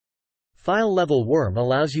File-level worm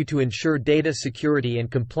allows you to ensure data security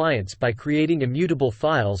and compliance by creating immutable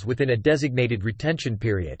files within a designated retention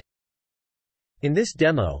period. In this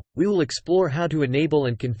demo, we will explore how to enable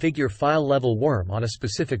and configure file-level worm on a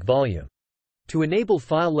specific volume. To enable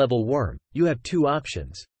file-level worm, you have two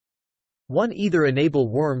options. 1. Either enable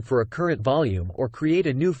worm for a current volume or create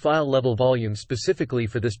a new file-level volume specifically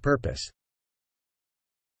for this purpose.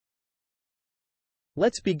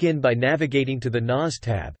 Let's begin by navigating to the NAS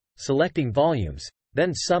tab, selecting Volumes,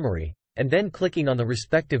 then Summary, and then clicking on the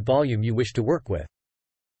respective volume you wish to work with.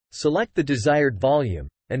 Select the desired volume,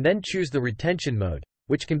 and then choose the retention mode,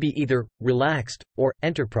 which can be either Relaxed or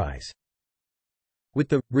Enterprise. With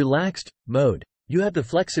the Relaxed mode, you have the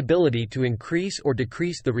flexibility to increase or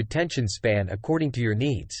decrease the retention span according to your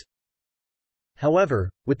needs. However,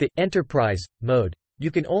 with the Enterprise mode,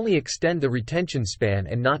 you can only extend the retention span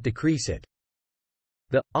and not decrease it.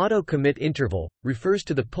 The auto-commit interval refers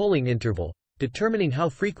to the polling interval, determining how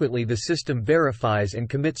frequently the system verifies and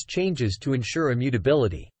commits changes to ensure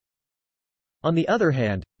immutability. On the other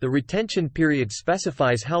hand, the retention period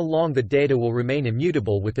specifies how long the data will remain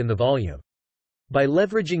immutable within the volume. By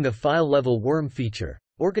leveraging the file-level worm feature,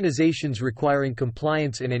 organizations requiring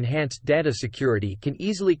compliance and enhanced data security can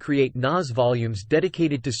easily create NAS volumes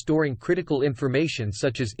dedicated to storing critical information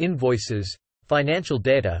such as invoices, financial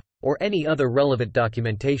data, or any other relevant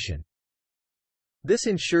documentation. This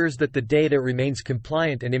ensures that the data remains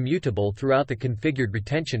compliant and immutable throughout the configured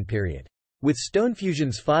retention period. With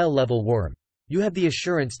StoneFusion's file-level worm, you have the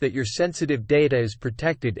assurance that your sensitive data is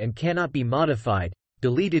protected and cannot be modified,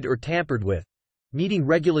 deleted or tampered with, meeting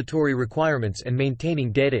regulatory requirements and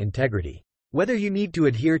maintaining data integrity. Whether you need to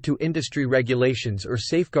adhere to industry regulations or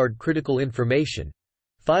safeguard critical information,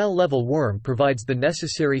 file-level worm provides the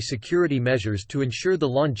necessary security measures to ensure the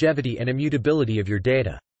longevity and immutability of your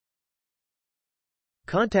data.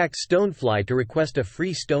 Contact Stonefly to request a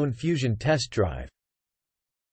free StoneFusion test drive.